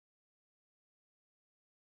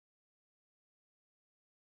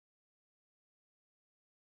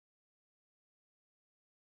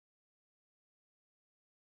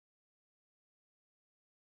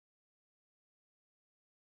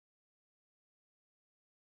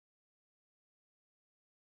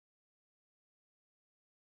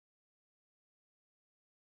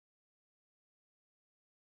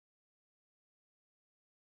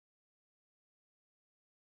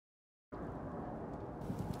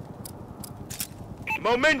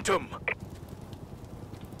Momentum!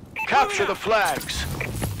 Capture the flags!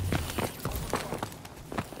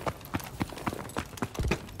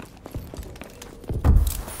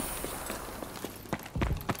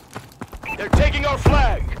 They're taking our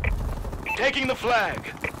flag! Taking the flag!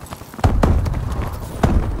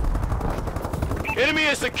 Enemy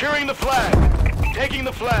is securing the flag! Taking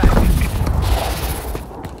the flag!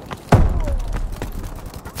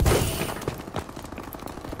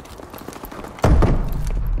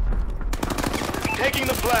 Taking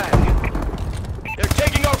the flag! They're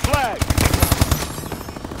taking our flag!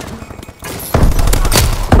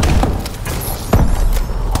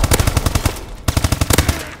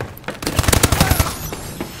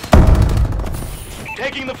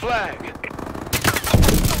 Taking the flag!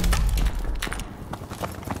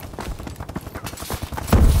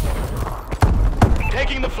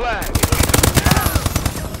 Taking the flag!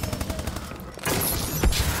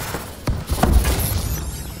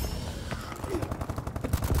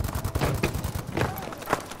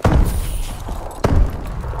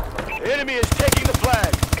 Enemy is taking the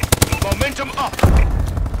flag. Momentum up.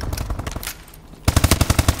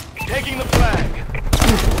 Taking the flag.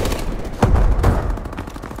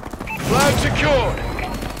 Flag secured.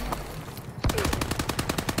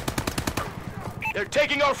 They're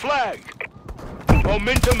taking our flag.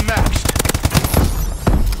 Momentum maxed.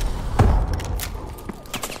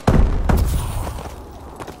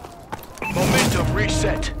 Momentum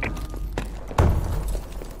reset.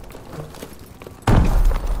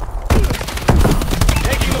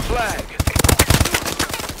 Flag.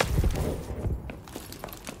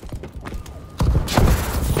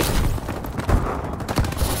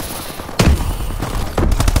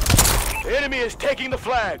 The enemy is taking the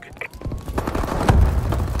flag.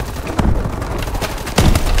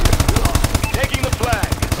 Taking the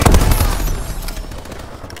flag.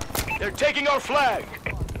 They're taking our flag.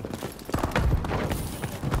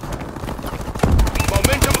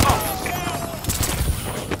 Momentum up.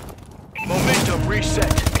 Momentum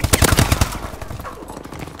reset.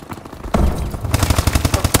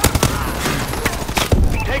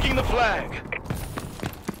 Taking the flag.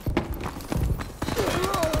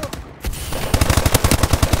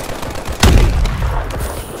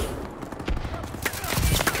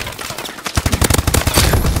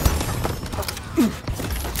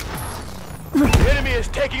 The enemy is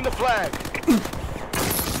taking the flag.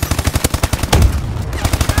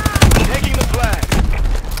 Taking the flag.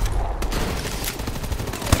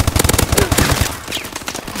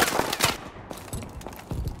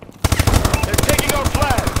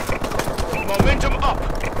 Momentum up.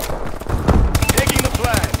 Taking the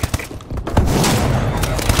flag.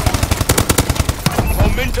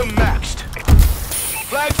 Momentum maxed.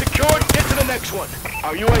 Flag secured, get to the next one.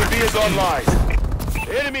 Our UAV is online.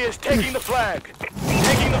 The enemy is taking the flag.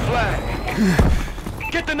 Taking the flag.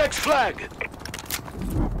 Get the next flag.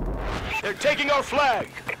 They're taking our flag.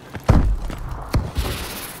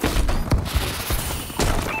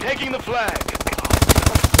 Taking the flag.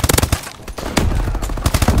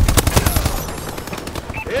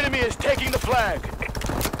 The enemy is taking the flag.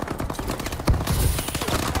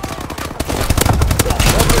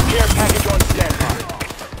 Mobile care package on standby.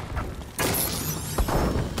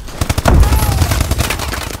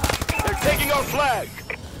 They're taking our flag.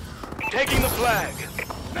 Taking the flag.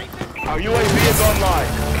 Our UAV is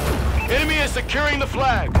online. Enemy is securing the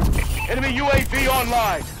flag. Enemy UAV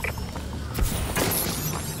online.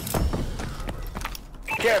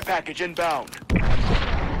 Care package inbound.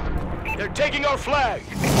 They're taking our flag.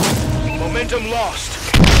 Momentum lost.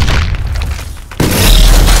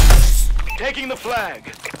 Taking the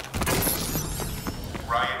flag.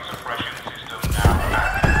 Riot suppression system now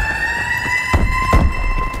active.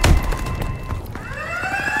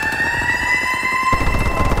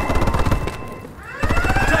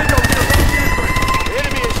 The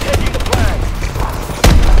enemy is taking the flag.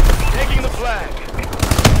 Taking the flag.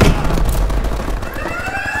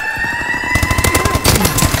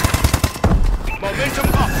 Momentum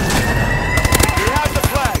up. We have the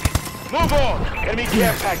flag. Move on. Enemy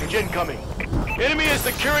care package incoming. Enemy is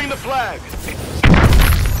securing the flag.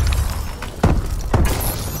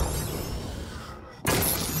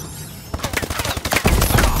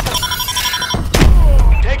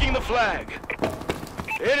 Taking the flag.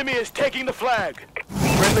 The enemy is taking the flag.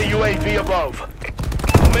 Friendly UAV above.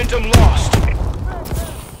 Momentum lost.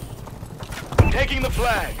 Taking the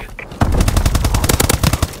flag.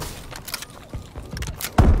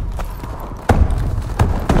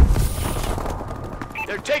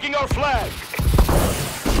 They're taking our flag.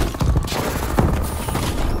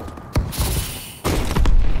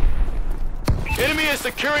 Enemy is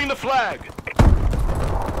securing the flag.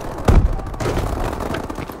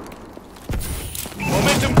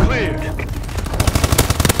 Momentum cleared.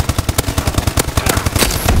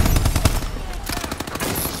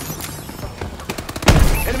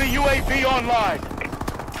 Enemy UAV online.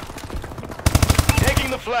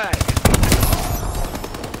 Taking the flag.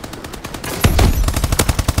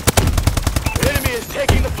 Enemy is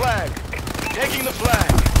taking the flag. Taking the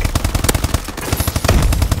flag.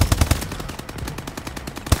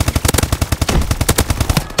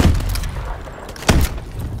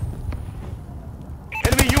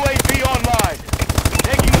 Enemy UAV online.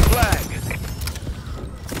 Taking the flag.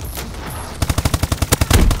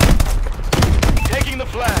 Taking the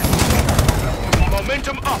flag.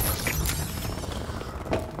 Momentum up.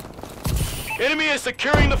 Enemy is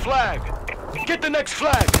securing the flag. Get the next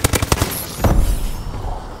flag.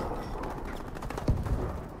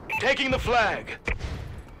 Taking the flag.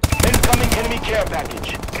 Incoming enemy care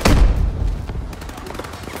package.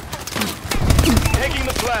 Taking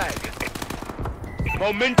the flag.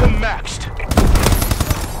 Momentum maxed.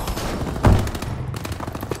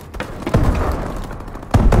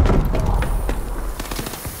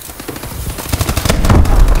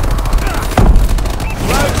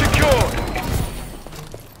 Flag secured.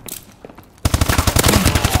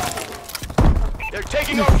 They're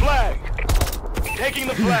taking our flag. Taking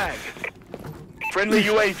the flag. Friendly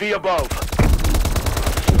UAV above.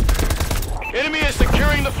 Enemy is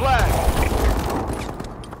securing the flag.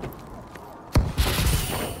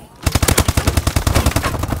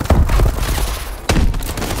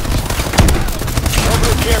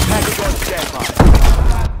 Care package on standby.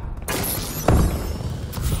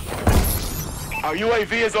 Our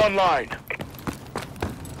UAV is online.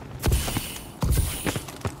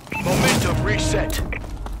 Momentum reset.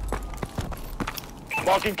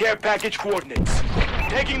 Marking care package coordinates.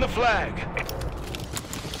 Taking the flag.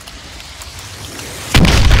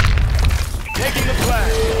 Taking the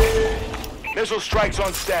flag. Missile strikes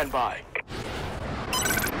on standby.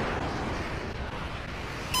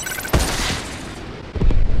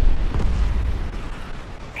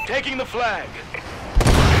 Taking the flag.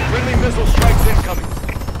 Friendly missile strikes incoming.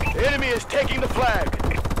 The enemy is taking the flag.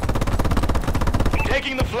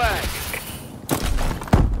 Taking the flag.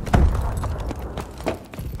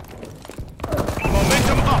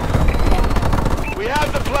 Momentum up. We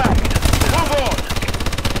have the flag. Move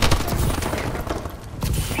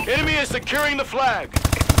on. Enemy is securing the flag.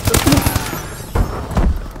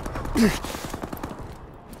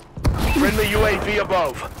 Friendly UAV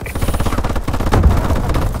above.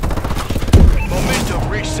 Momentum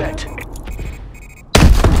reset.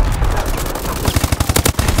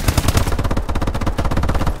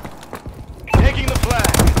 Taking the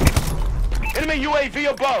flag. Enemy UAV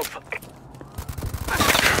above.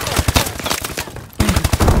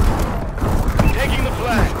 Taking the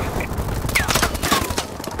flag.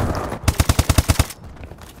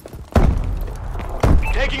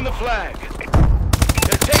 Taking the flag.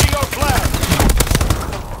 They're taking our flag.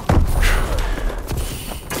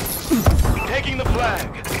 Taking the flag.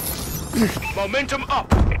 Momentum up.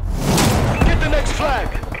 Get the next flag.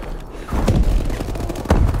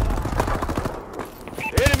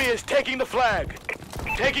 The enemy is taking the flag.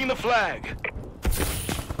 Taking the flag.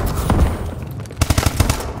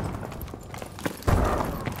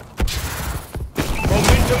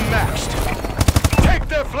 Momentum maxed. Take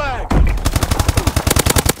their flag.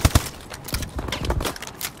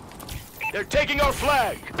 They're taking our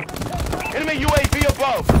flag. Enemy UAV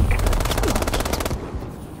above.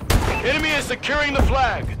 Enemy is securing the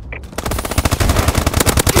flag.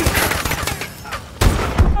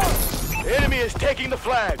 Enemy is taking the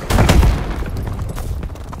flag.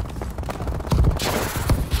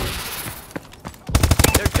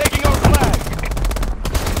 They're taking our flag.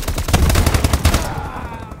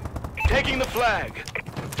 Taking the flag.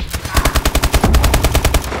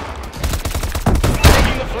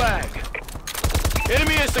 Taking the flag.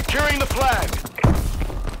 Enemy is securing the flag.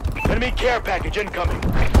 Enemy care package incoming.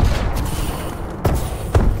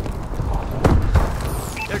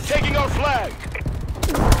 They're taking our flag.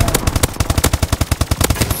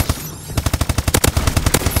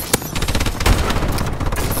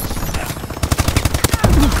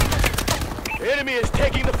 The enemy is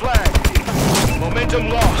taking the flag. Momentum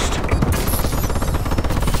lost.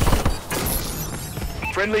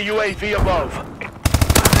 Friendly UAV above.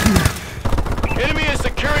 Enemy is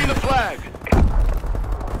securing the flag.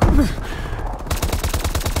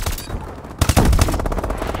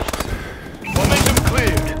 Momentum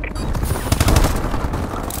cleared.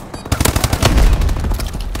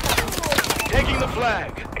 Taking the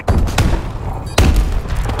flag.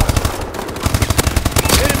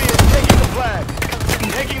 Enemy is taking the flag.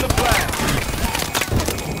 Taking the flag.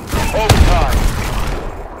 Overtime.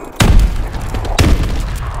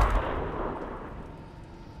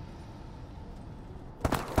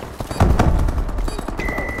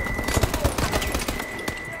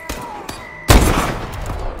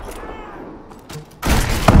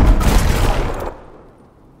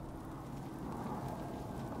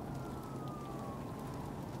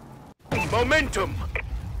 Momentum!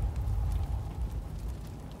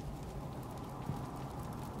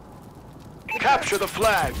 Capture the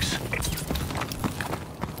flags!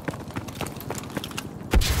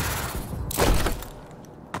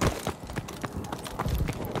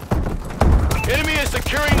 Enemy is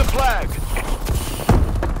securing the flag!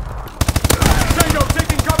 Tango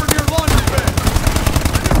taking cover near launch pad!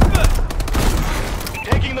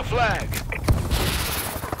 Taking the flag!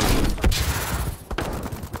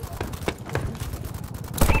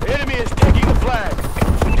 Enemy is taking the flag!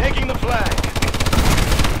 Taking the flag!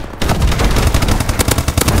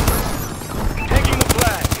 Taking the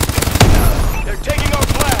flag! They're taking our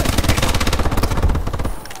flag!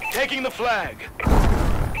 Taking the flag!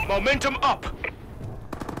 Momentum up!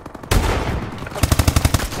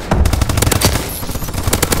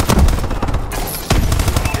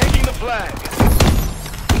 Taking the flag!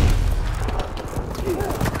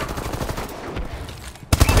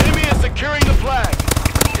 Enemy is securing the flag!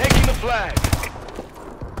 Taking the flag!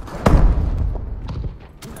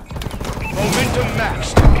 Momentum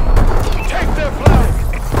maxed! Take their flag!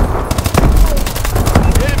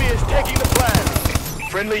 Enemy is taking the flag!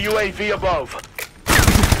 Friendly UAV above.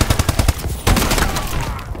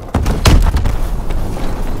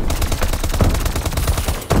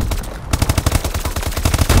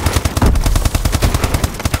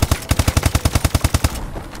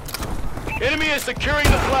 Enemy is securing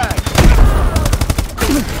the flag.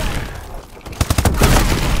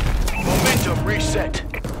 Momentum reset.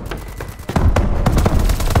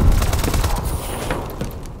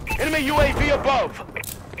 Enemy UAV above.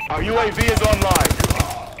 Our UAV is online.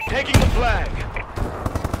 Taking the flag.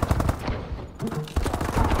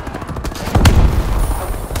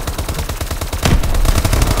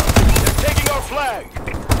 They're taking our flag.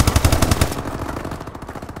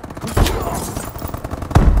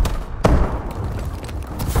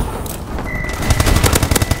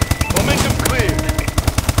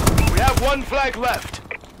 One flag left.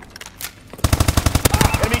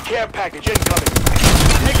 Enemy care package incoming.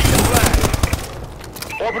 Taking the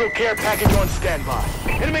flag. Orbital care package on standby.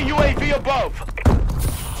 Enemy UAV above.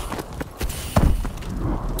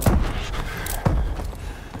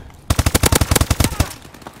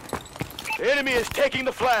 The enemy is taking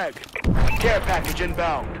the flag. Care package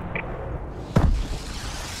inbound.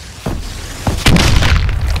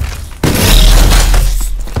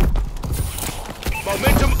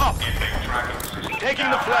 Momentum up! Taking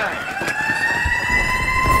the flag!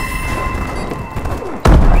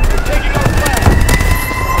 They're taking our flag!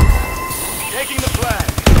 Taking the flag!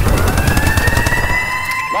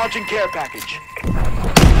 Launching care package.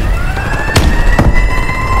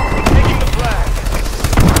 Taking the flag!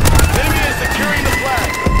 Enemy is securing the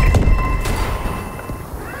flag!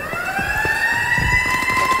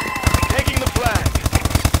 Taking the flag!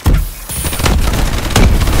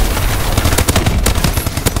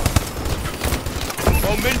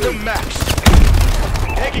 Momentum maxed.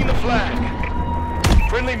 Taking the flag.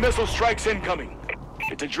 Friendly missile strikes incoming.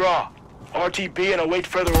 It's a draw. RTB and await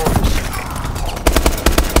further orders.